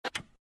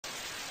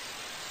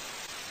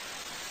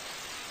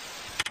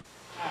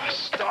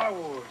Star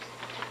Wars.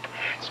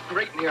 It's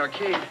great in the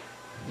arcade.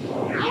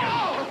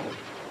 Whoa!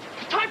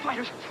 TIE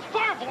fighters!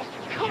 Fireballs!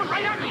 Coming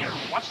right at me!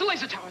 Watch the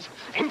laser towers.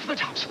 Aim for the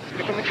tops.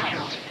 Pick on the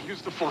cannons.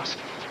 Use the force.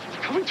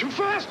 They're coming too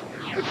fast.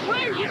 It's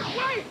late! It's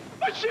late!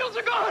 My shields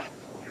are gone!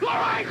 All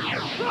right!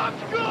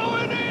 I'm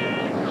going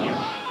in!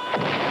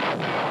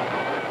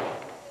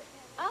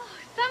 Oh,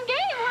 some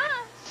game,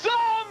 huh?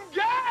 Some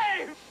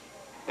game!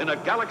 In a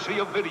galaxy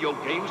of video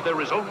games,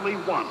 there is only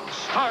one.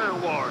 Star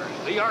Wars,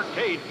 the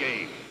arcade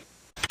game.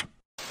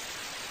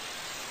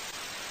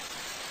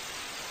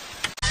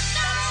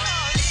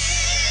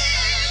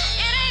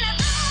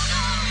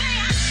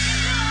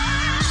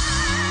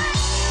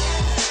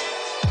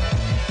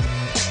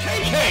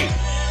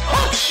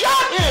 Hook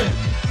shot him!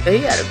 He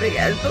had a big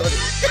ass booty.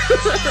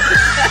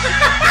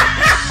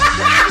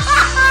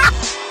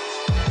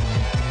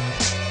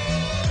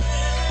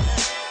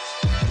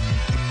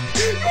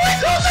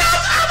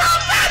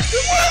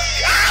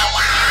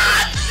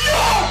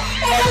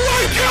 Oh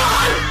my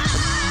God!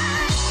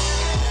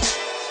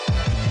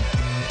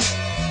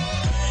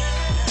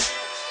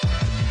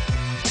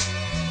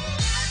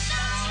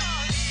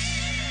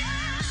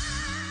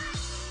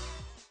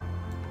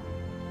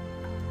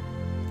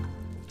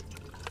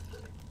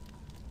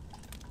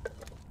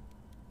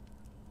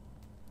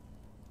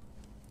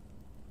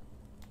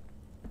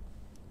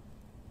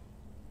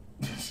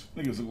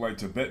 Niggas look like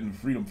Tibetan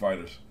freedom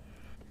fighters.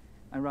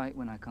 I write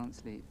when I can't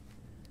sleep.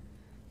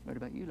 Wrote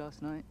about you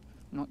last night.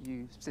 Not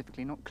you,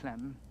 specifically, not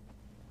Clem.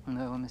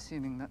 Although I'm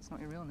assuming that's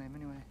not your real name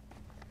anyway.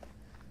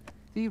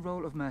 The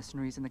role of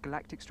mercenaries in the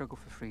galactic struggle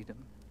for freedom.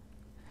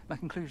 My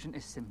conclusion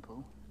is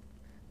simple.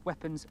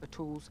 Weapons are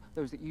tools.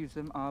 Those that use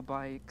them are,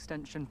 by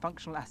extension,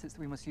 functional assets that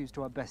we must use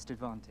to our best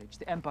advantage.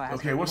 The Empire has...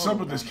 Okay, what's up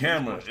with this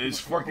camera? It's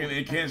fucking...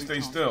 It can't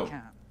stay still.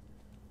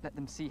 Let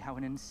them see how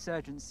an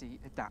insurgency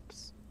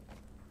adapts.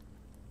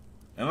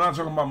 And I'm not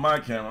talking about my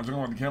camera. I'm talking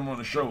about the camera on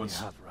the show. It's...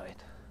 You have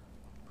right.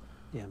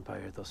 The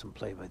Empire doesn't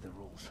play by the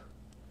rules.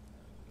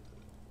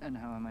 And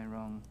how am I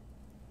wrong?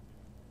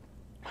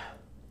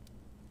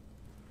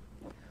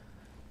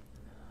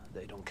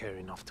 They don't care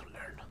enough to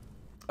learn.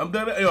 I'm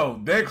dead. Yo,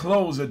 their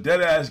clothes are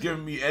dead ass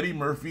giving me Eddie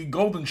Murphy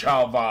Golden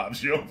Child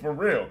vibes, yo, for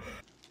real.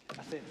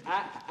 I said,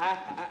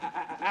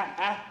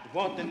 I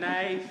want the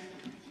knife.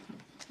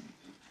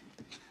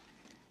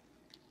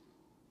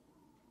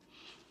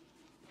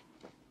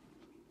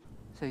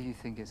 So you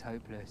think it's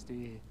hopeless, do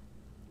you?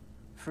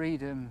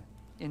 Freedom,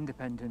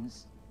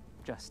 independence,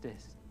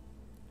 justice.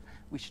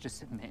 We should just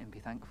submit and be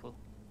thankful.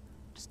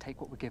 Just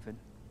take what we're given.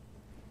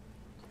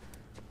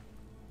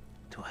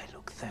 Do I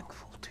look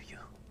thankful to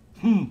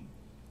you?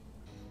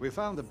 We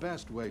found the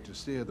best way to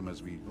steer them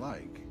as we'd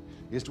like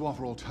is to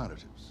offer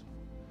alternatives.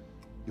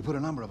 You put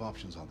a number of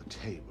options on the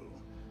table,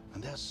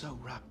 and they're so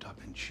wrapped up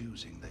in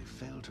choosing, they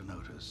fail to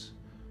notice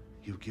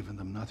you've given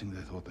them nothing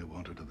they thought they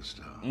wanted at the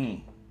start.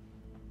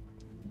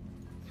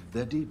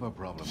 Their deeper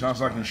problems.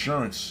 Sounds like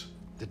insurance.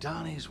 The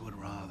Donnies would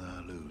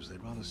rather lose.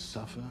 They'd rather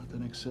suffer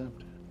than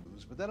accept.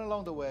 But then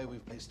along the way,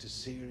 we've placed a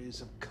series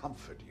of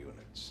comfort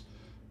units.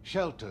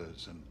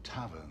 Shelters and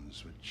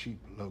taverns with cheap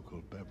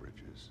local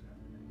beverages.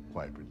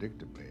 Quite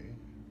predictably,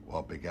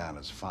 what began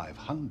as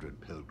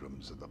 500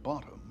 pilgrims at the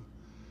bottom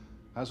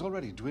has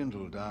already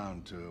dwindled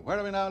down to... Where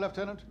are we now,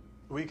 Lieutenant?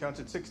 We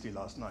counted 60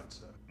 last night,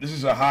 sir. This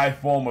is a high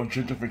form of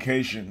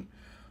gentrification.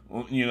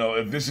 You know,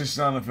 if this is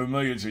sounding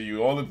familiar to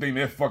you, all the thing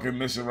they're fucking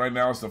missing right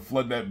now is to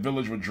flood that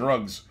village with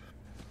drugs.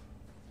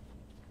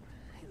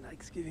 He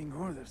likes giving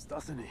orders,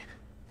 doesn't he?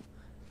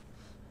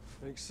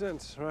 Makes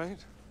sense,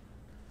 right?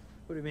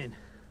 What do you mean?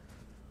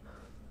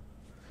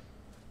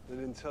 They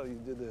didn't tell you,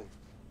 did they?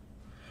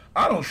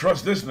 I don't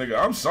trust this nigga.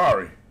 I'm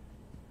sorry.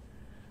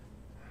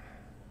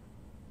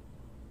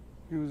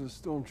 He was a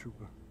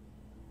stormtrooper.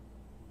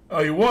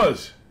 Oh, he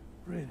was?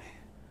 Really?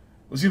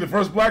 Was he the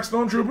first black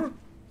stormtrooper?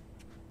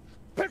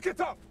 Pick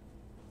it up!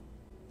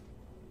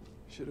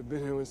 Should have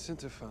been here when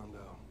Cinta found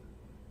out.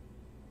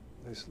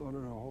 They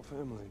slaughtered her whole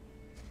family.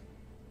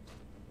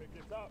 Pick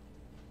it up!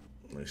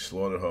 They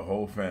slaughtered her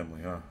whole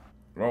family, huh?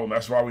 Well,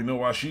 that's why we know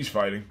why she's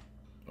fighting.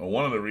 Or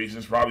one of the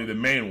reasons, probably the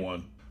main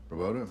one.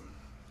 Roboda?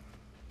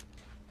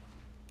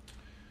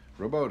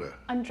 Roboda.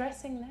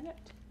 Undressing Leonard.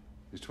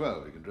 He's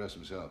 12. He can dress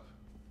himself.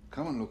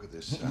 Come and look at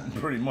this sand.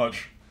 Pretty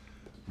much.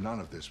 None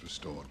of this was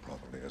stored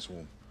properly. It's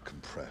all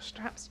compressed.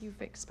 Perhaps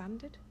you've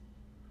expanded?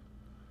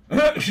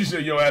 She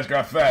said your ass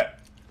got fat.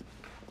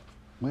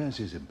 Where's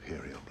his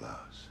Imperial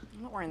blouse?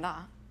 I'm not wearing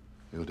that.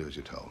 You'll do as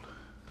you're told.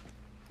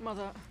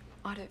 Mother,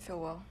 I don't feel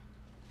well.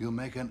 You'll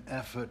make an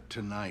effort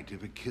tonight.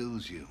 If it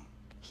kills you,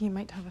 He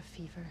might have a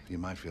fever. you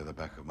might feel the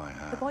back of my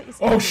hand.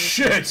 Oh,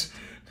 shit!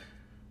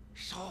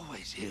 She's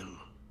always ill.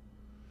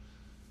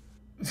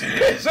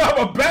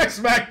 I'm a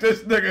backsmack this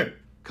nigga.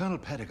 Colonel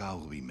Pettigar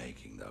will be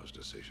making those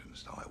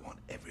decisions. Now I want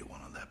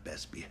everyone on their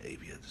best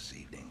behavior this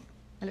evening.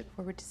 I look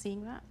forward to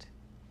seeing that.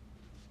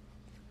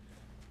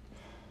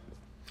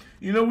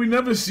 You know, we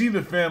never see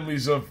the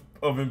families of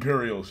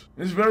Imperials.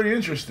 It's very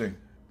interesting.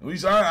 At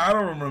least I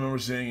don't remember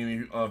seeing any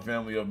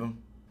family of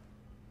them.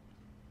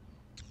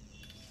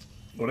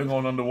 Oh, they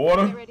going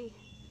underwater? Get ready.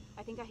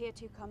 I think I hear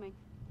two coming.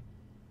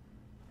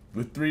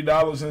 With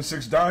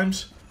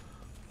 $3.06?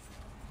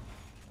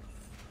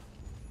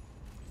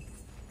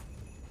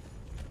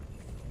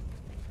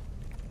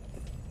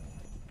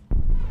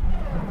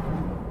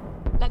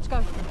 Let's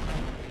go.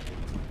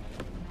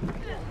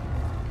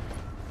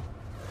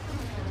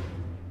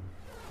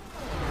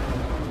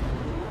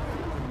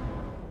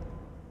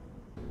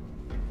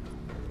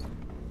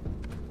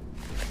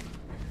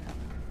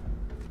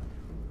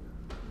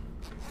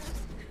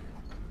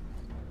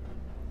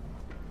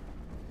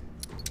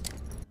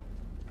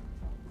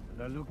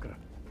 La Lucra.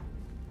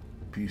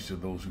 Peace to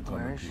those who come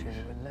in peace.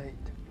 We're late.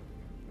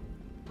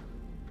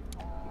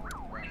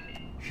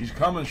 She's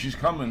coming, she's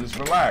coming. Just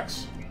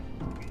relax.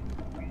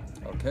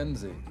 Oh,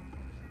 Kenzie.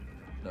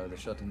 No, they're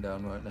shutting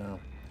down right now.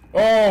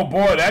 Oh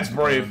boy, that's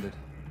brave.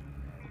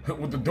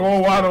 With the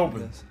door wide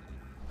open. Yes.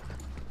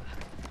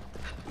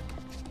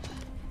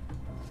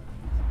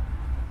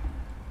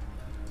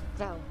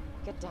 Val,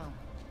 get down.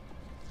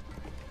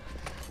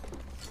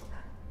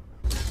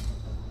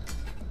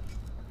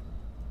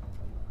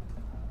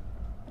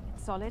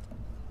 Solid?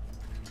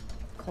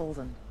 Call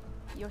them.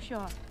 You're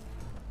sure?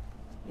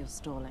 You're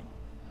stalling.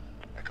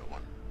 Echo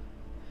 1.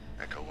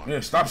 Echo 1.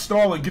 Yeah, stop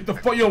stalling. Get the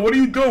fuck. Yo, what are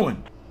you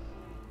doing?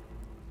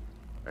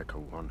 Echo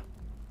 1.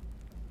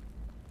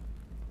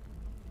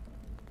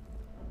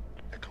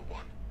 Echo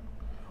 1.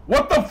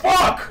 What the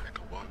fuck?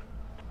 Echo 1.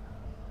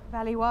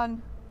 Valley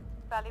 1.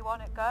 Valley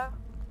 1 at go.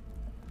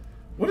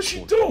 What is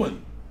she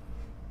doing?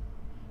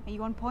 Are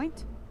you on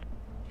point?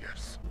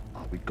 Yes.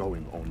 Are we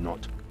going or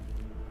not?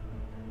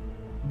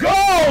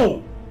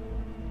 Go!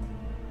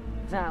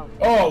 Val.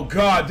 Oh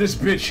god, this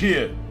bitch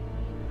here.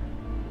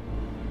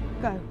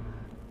 Go.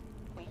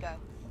 We go.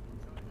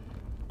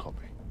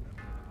 Copy.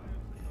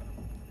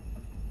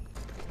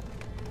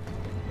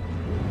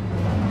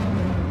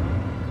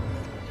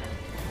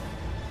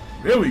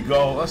 There we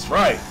go. That's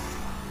right.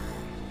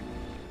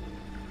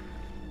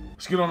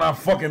 Let's get on our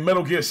fucking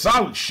Metal Gear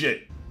Solid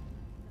shit.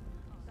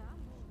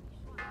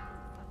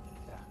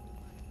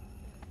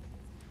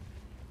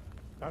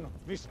 Tano,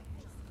 listen.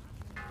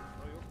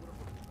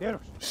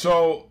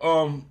 So,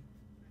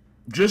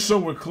 just so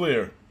we're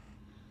clear,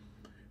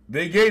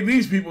 they gave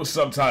these people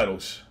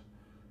subtitles,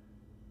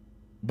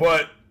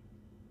 but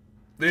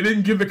they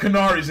didn't give the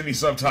Canaris any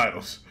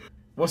subtitles.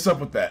 What's up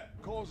with that?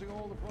 Causing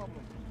all the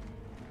problems.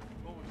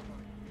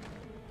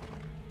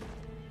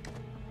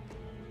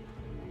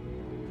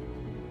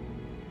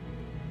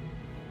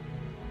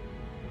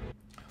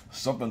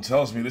 Something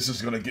tells me this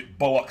is gonna get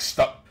Bullock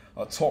stuck.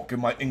 I talk in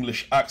my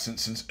English accent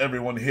since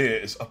everyone here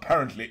is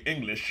apparently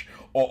English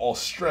or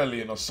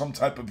Australian or some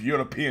type of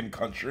European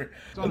country.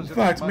 In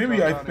fact,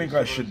 maybe I think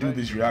I should do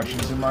these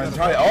reactions in my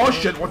entire— Oh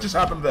shit, what just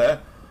happened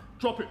there?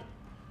 Drop it.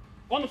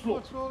 On the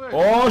floor.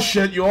 Oh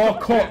shit, you're all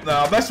caught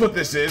now. That's what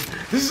this is.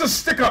 This is a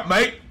stick-up,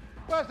 mate.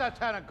 Where's that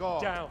tenant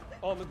gone? Down.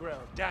 On the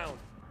ground. Down.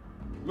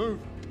 Move.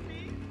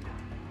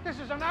 This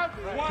is an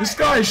outrage. This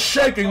guy is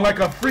shaking like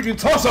a freaking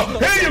tosser.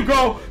 Here you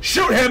go.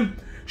 Shoot him.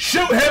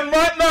 Shoot him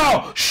right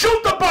now.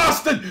 Shoot the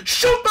bastard.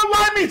 Shoot the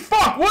limey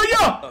fuck, will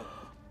ya?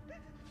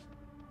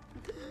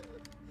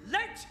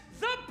 Let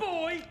the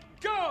boy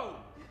go.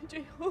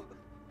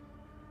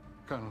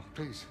 Colonel,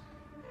 please.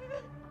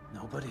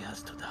 Nobody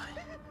has to die.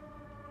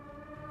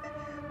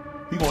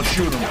 He gonna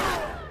shoot him.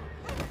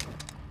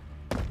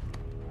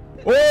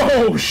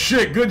 Oh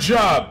shit, good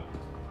job.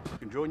 You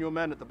can join your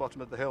men at the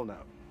bottom of the hill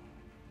now.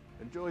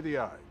 Enjoy the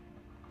eye.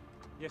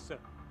 Yes, sir.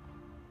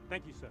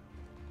 Thank you, sir.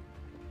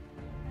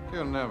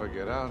 You'll never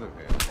get out of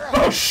here.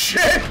 Oh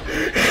shit!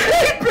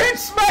 He bitch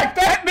smacked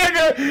that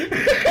nigga!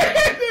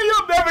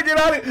 You'll never get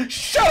out of here!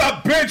 Shut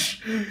up, bitch!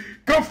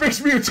 Go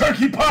fix me a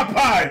turkey pot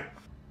pie!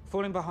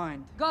 Falling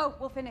behind. Go.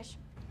 We'll finish.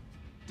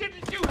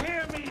 Didn't you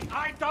hear me?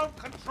 I don't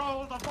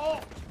control the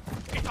vault.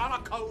 It's on a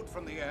code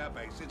from the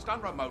airbase. It's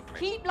done remotely.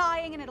 Keep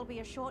lying and it'll be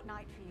a short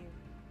night for you.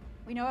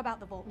 We know about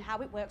the vault and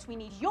how it works. We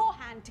need your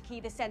hand to key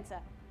the sensor.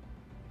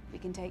 We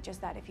can take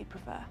just that if you'd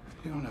prefer.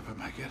 You'll never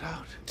make it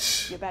out.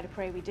 You better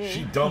pray we do.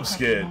 She dumb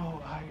scared.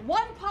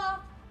 One path,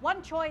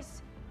 one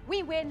choice.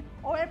 We win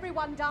or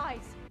everyone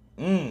dies.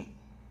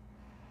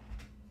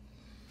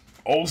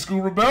 Old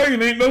school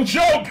rebellion ain't no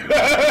joke!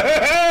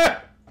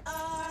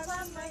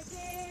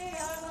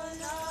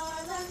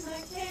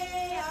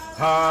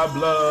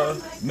 Habla,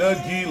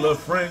 Nagila,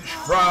 French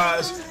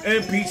fries,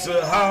 and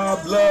pizza.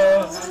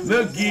 Habla,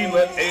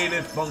 Nagila ate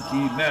it funky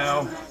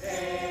now.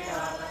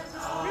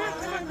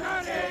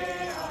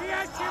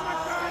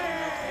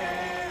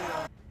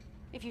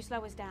 If you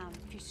slow us down,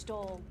 if you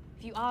stall,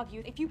 if you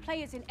argue, if you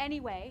play us in any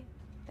way,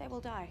 they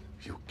will die.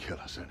 You'll kill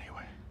us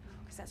anyway.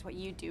 Because that's what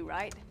you do,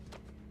 right?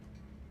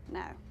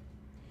 No.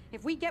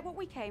 If we get what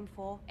we came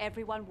for,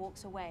 everyone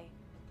walks away.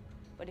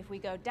 But if we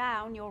go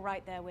down, you're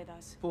right there with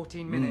us.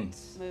 14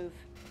 minutes. Move.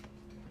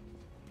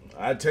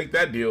 I'd take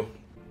that deal.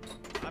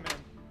 I'm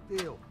in.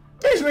 Deal.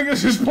 These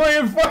niggas is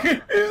playing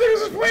fucking— these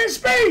niggas is playing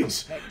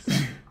spades!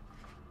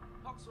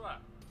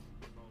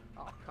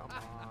 Oh, come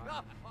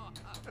on.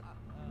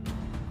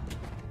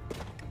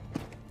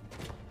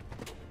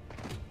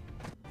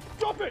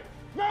 Stop it!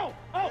 No!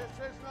 Out!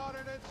 This is not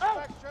an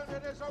inspection,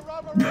 it is a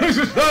robbery! This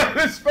is not an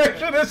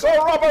inspection, it's a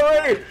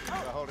robbery!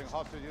 They're holding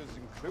hostages,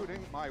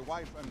 including my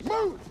wife and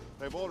son.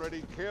 They've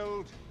already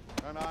killed,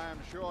 and I am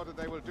sure that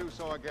they will do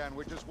so again,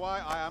 which is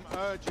why I am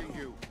urging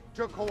you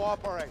to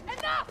cooperate.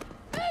 Enough!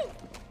 Move!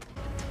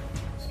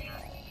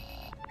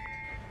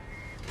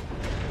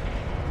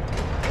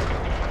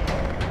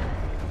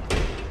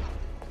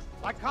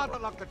 I can't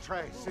unlock the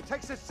trace. It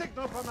takes a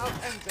signal from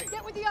Alkenzi.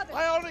 Get with the others.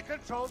 I only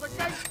control the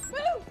gate.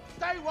 Move!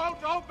 They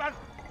won't open.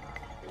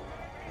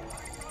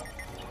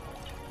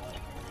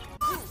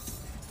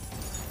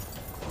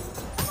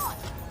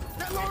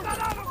 Get that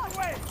out of the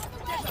way!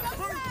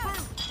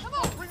 Come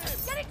on!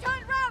 Get it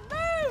turned round!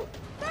 Move!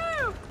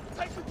 Move! It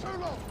takes you too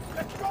long!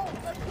 Let's go!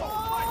 Let's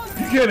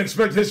go! You can't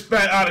expect his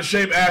fat,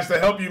 out-of-shape ass to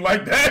help you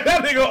like that.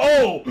 That nigga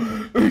old.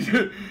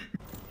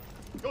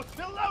 You're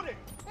still loading!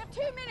 We have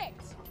 2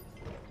 minutes!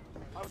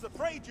 I was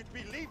afraid you'd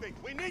be leaving.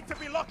 We need to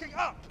be locking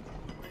up!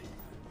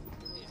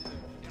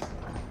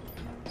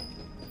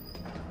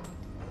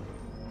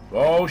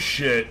 Oh,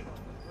 shit.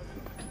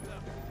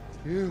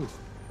 You.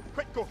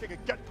 Quit talking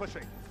and get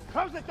pushing.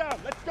 Close it down.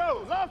 Let's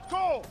go. Last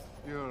call.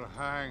 You'll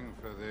hang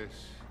for this.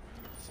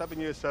 7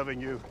 years serving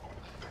you.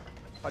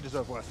 I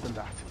deserve worse than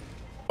that.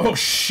 Oh,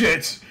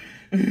 shit.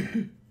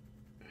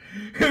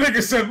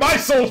 Nigga said, my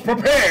soul's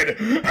prepared.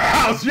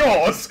 How's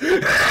yours?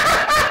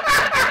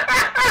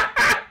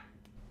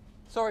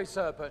 Sorry,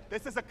 sir, but...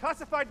 This is a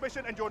classified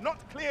mission and you're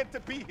not cleared to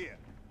be here.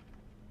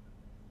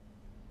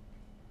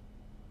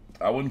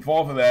 I wouldn't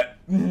fall for that.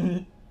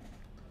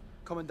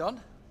 Commandant?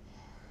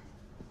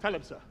 Tell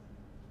him, sir.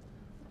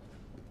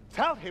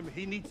 Tell him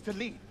he needs to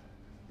leave.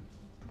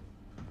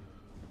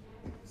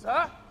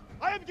 Sir?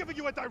 I am giving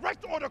you a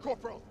direct order,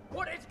 Corporal.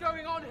 What is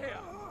going on here?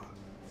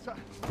 Sir.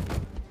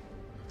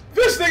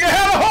 This nigga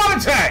had a heart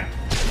attack!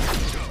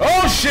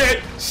 Oh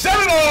shit! Set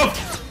it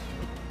off!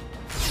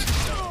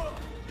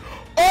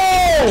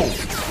 Oh!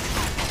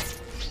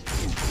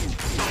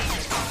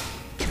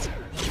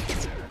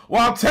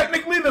 While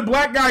technically the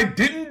black guy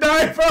didn't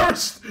die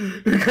first,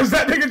 because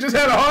that nigga just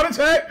had a heart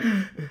attack.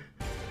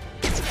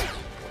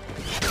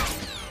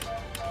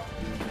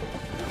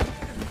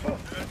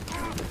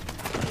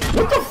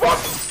 What the fuck?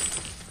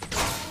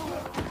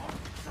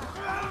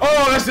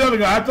 Oh, that's the other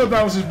guy. I thought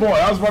that was his boy.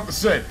 I was about to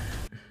say.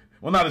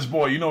 Well, not his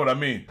boy. You know what I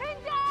mean.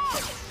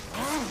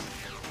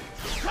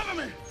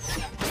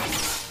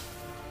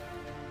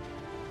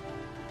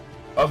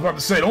 I was about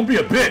to say, don't be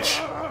a bitch.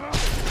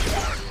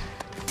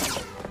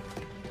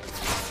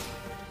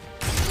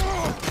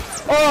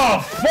 Oh,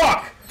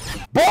 fuck.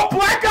 Both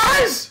black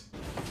guys?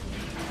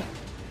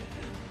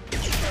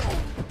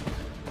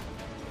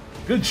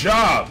 Good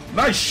job.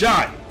 Nice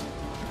shot.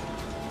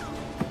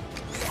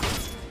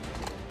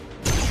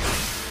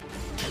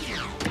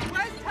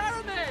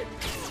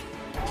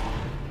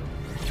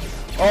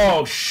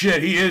 Oh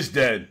shit, he is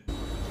dead.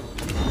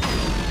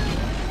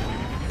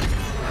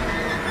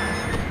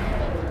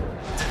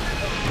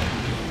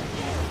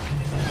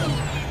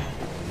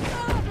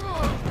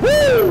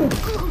 Woo!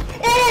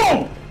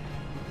 Oh!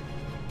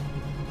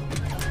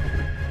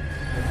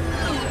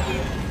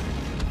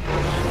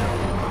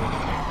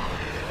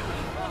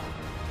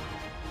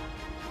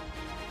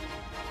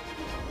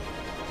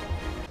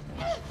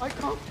 I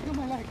can't feel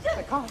my legs.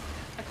 I can't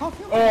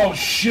feel my Oh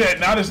shit,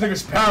 now this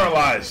nigga's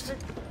paralyzed.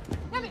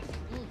 Can you hear me?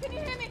 Can you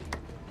hear me?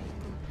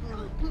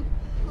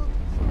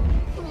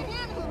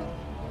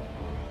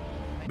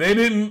 They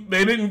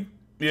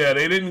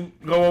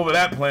didn't go over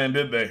that plan,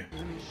 did they?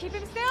 Keep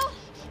him still.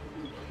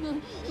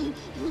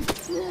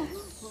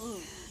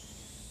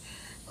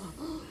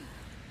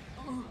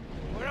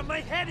 Where am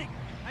I heading?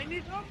 I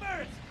need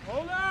numbers.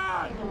 Hold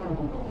on.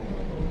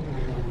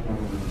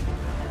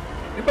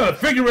 You better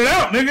figure it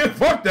out, nigga.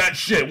 Fuck that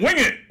shit. Wing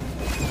it.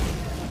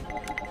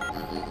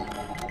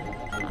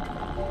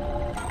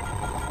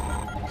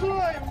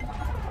 Climb.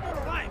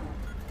 Climb.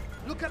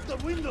 Look at the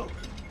window.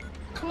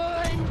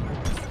 Climb.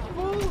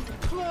 Move.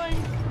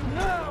 Climb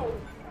now.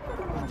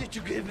 What did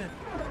you give him?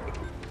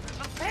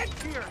 I'm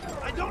pegged here.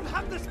 I don't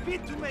have the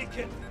speed to make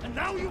it. And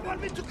now you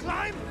want me to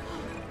climb?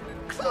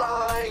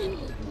 Climb.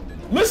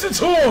 Listen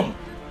to him.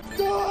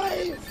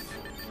 Dive.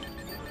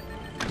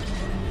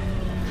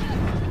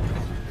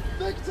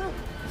 Vector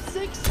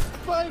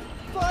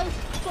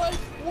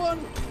 65551.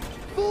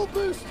 Full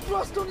boost,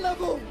 thrust on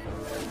level.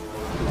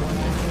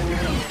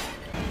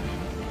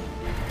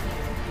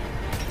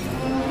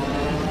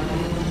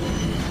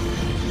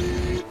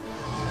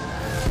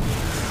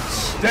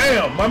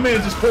 Damn, my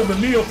man just pulled the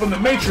Neo from the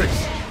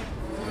Matrix.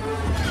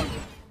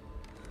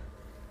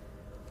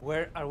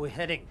 Where are we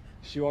heading?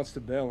 She wants to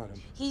bail on him.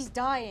 He's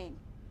dying.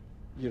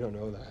 You don't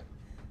know that.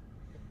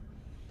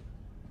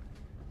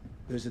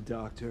 There's a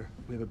doctor.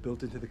 We have it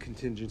built into the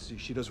contingency.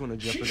 She doesn't want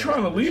to jeopardize. She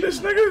trying to lead this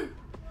nigga?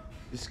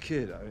 This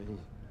kid, I mean...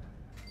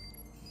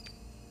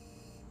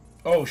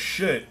 Oh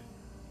shit.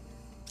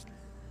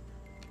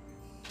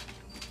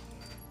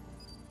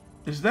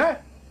 Is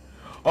that?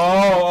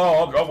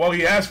 Oh, well, he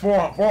has four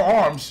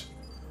arms.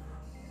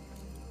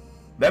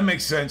 That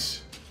makes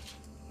sense.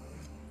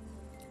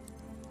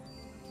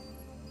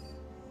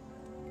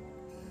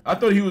 I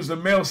thought he was the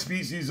male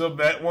species of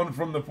that one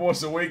from The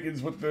Force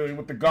Awakens with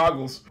the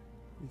goggles.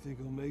 You think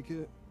he'll make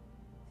it?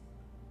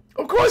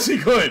 Of course he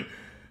could.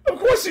 Of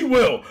course he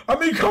will. I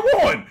mean, come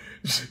on.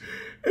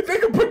 If they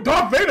can put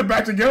Darth Vader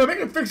back together, they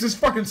can fix his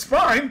fucking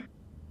spine.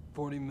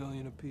 40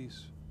 million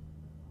apiece.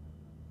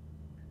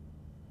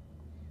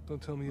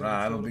 Don't tell me you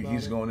I don't think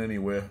he's going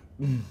anywhere.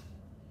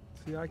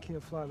 See, I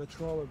can't fly the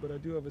trawler, but I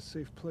do have a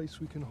safe place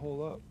we can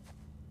hole up.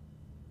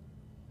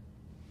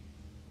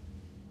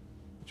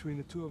 Between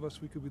the two of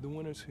us, we could be the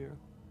winners here.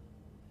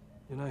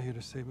 You're not here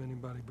to save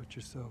anybody but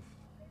yourself.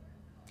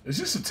 Is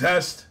this a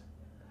test?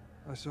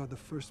 I saw the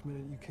first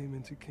minute you came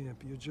into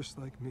camp. You're just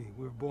like me.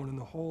 We were born in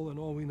the hole, and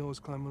all we know is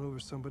climbing over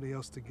somebody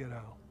else to get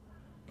out.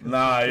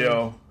 Nah,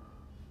 yo.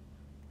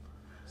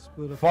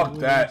 Split up fuck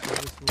that.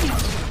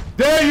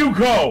 There you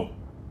go.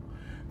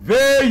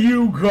 There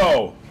you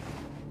go.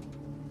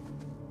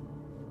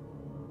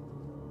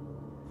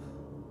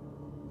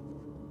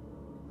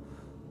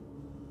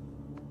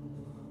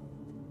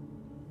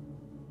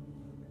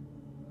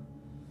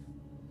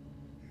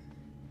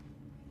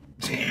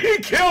 He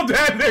killed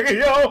that nigga,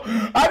 yo.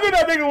 I knew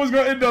that nigga was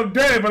gonna end up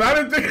dead, but I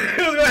didn't think it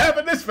was gonna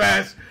happen this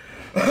fast.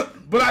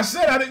 But I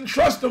said I didn't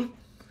trust him.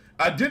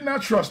 I did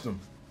not trust him.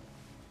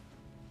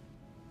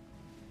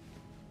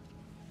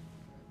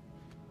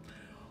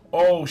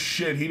 Oh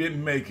shit, he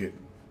didn't make it.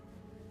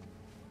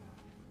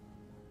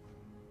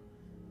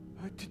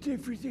 I did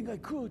everything I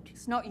could.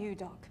 It's not you,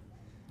 Doc.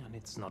 And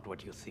it's not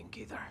what you think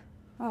either.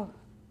 Oh,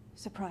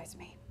 surprise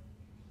me.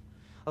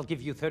 I'll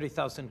give you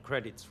 30,000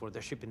 credits for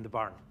the ship in the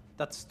barn.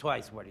 That's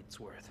twice what it's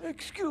worth.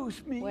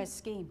 Excuse me. Where's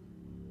Skeen?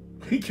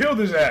 He killed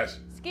his ass.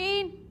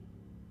 Skeen!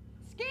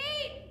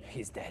 Skeen!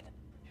 He's dead.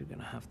 You're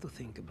gonna have to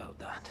think about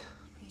that.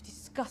 You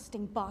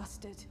disgusting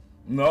bastard.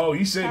 No,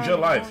 he saved your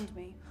life.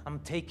 I'm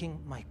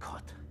taking my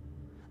cut.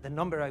 The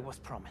number I was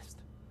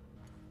promised.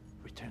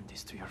 Return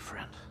this to your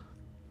friend.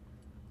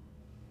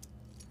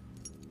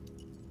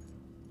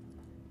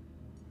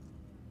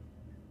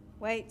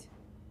 Wait.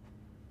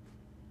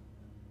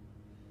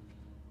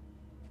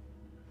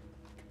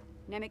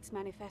 Nemik's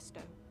manifesto.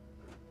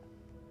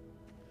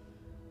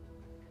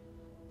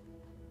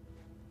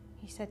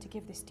 He said to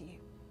give this to you.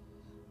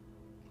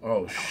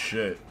 Oh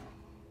shit.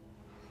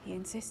 He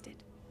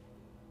insisted.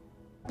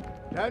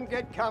 Don't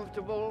get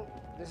comfortable.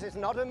 This is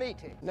not a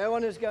meeting. No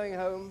one is going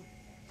home.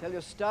 Tell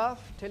your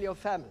staff, tell your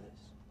families.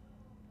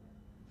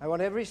 I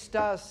want every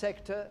star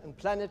sector and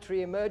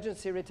planetary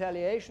emergency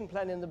retaliation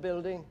plan in the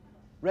building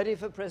ready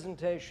for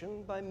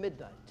presentation by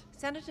midnight.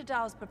 Senator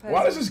Dow's proposal.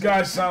 Why does this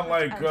guy sound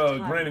like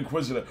Grand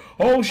Inquisitor?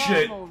 Oh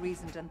shit. Far more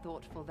reasoned and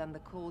thoughtful than the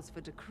calls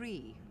for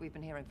decree we've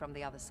been hearing from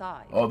the other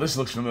side. Oh, this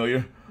looks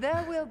familiar.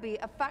 There will be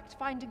a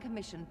fact-finding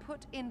commission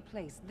put in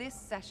place this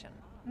session.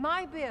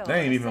 My bill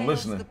They ain't even assails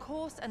listening. the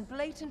coarse and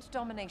blatant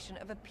domination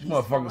of a These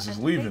peaceful motherfuckers is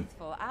and leaving.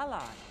 faithful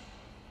ally.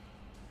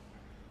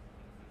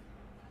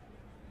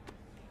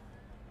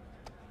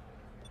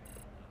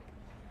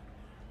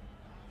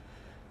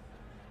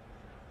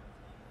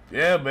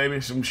 Yeah, baby,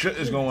 some shit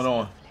is going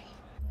on.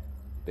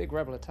 Big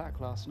rebel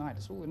attack last night.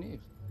 It's all the news.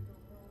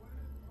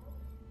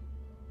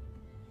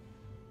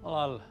 Well,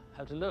 I'll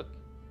have to look.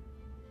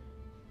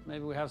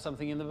 Maybe we have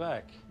something in the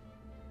back.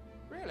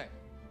 Really?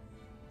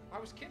 I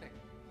was kidding.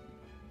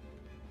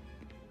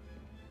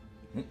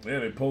 Yeah,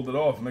 they pulled it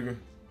off, nigga.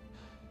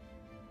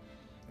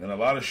 And a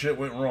lot of shit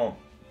went wrong.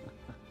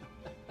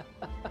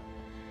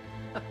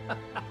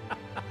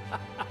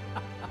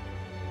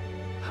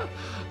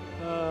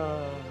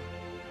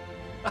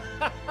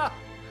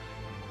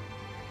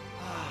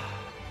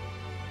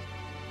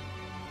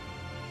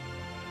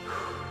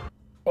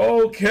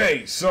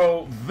 Okay,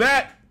 so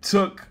that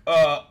took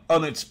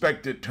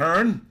unexpected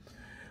turn.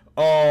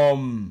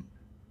 Both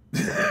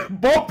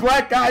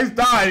black guys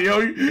died, yo.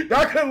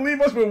 Y'all couldn't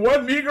leave us with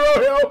one Negro,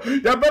 yo.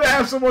 Y'all better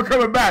have someone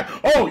coming back.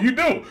 Oh, you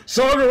do.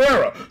 Saw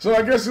Gerrera. So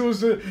I guess it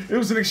was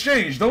an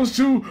exchange. Those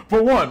two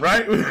for one,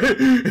 right?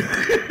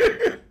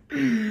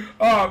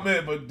 Oh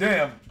man, but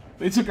damn,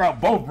 they took out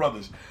both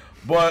brothers.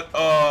 But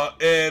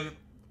and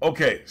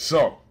okay,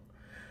 so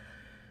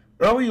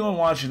early on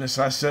watching this,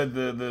 I said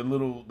the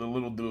little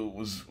dude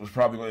was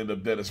probably gonna end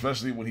up dead,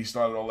 especially when he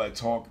started all that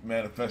talk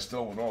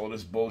manifesto and all of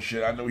this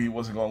bullshit. I knew he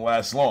wasn't gonna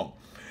last long.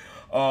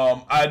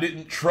 I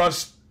didn't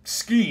trust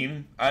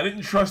Skeen. I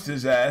didn't trust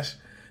his ass.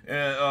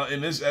 And in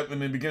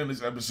the beginning of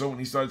this episode, when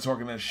he started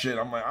talking that shit,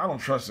 I'm like, I don't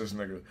trust this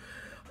nigga.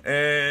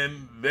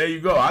 And there you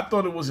go. I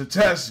thought it was a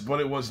test,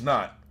 but it was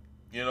not.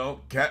 You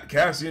know,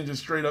 Cassian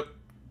just straight up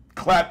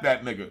clapped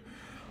that nigga.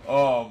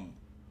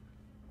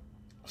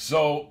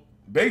 So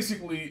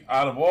basically,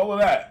 out of all of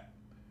that,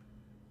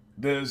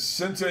 there's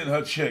Cinta and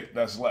her chick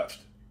that's left.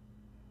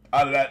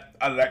 Out of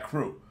that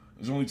crew,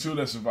 there's only two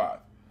that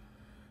survived.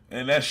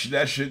 And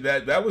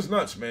that was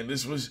nuts, man.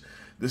 This was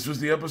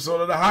the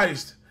episode of the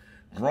heist.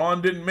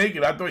 Braun didn't make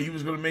it. I thought he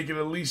was gonna make it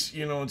at least,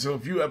 until a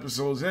few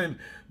episodes in,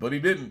 but he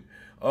didn't.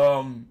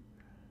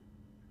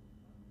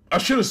 I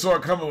should have saw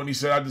it coming when he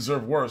said I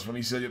deserve worse. When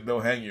he said they'll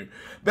hang you,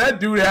 that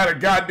dude had a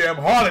goddamn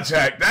heart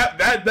attack.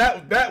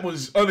 That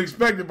was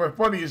unexpected but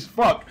funny as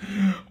fuck.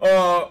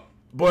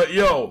 But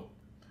yo,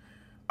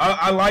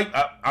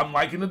 I'm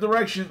liking the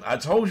direction. I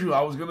told you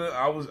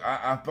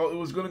I thought it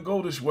was gonna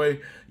go this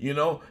way. You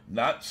know,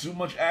 not too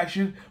much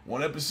action.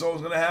 One episode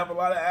is gonna have a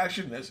lot of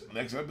action. This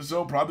next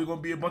episode probably gonna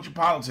be a bunch of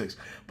politics.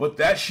 But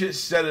that shit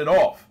set it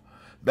off.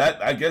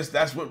 I guess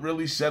that's what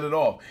really set it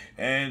off.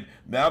 And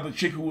now the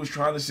chick who was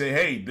trying to say,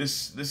 hey,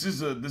 this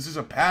is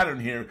a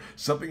pattern here.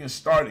 Something is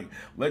starting.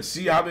 Let's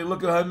see how they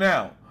look at her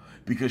now.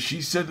 Because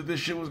she said that this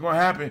shit was going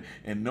to happen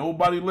and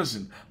nobody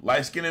listened.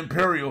 Light Skin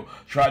Imperial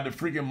tried to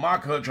freaking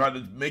mock her, tried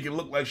to make it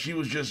look like she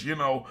was just, you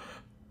know,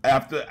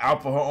 out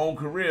for her own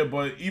career.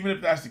 But even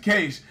if that's the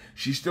case,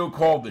 she still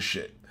called the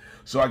shit.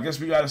 So I guess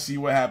we got to see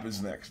what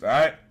happens next, all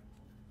right?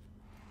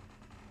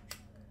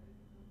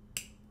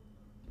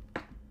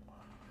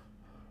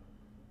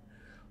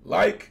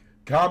 Like,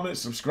 comment,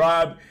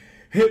 subscribe,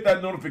 hit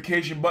that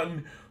notification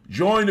button,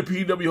 join the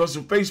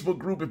PWHustle Facebook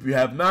group if you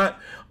have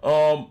not,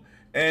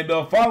 and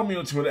follow me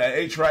on Twitter at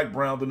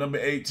 @ATrackBrown, the number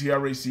 8,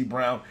 TRAC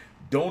Brown.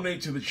 Donate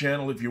to the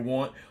channel if you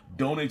want.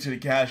 Donate to the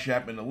Cash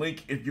App and the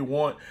link if you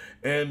want.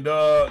 And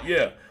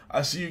yeah,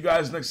 I'll see you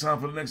guys next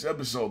time for the next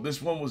episode.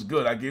 This one was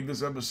good. I gave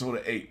this episode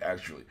an 8,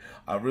 actually.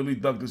 I really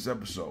dug this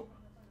episode.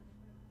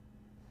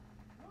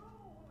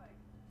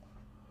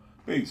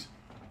 Peace.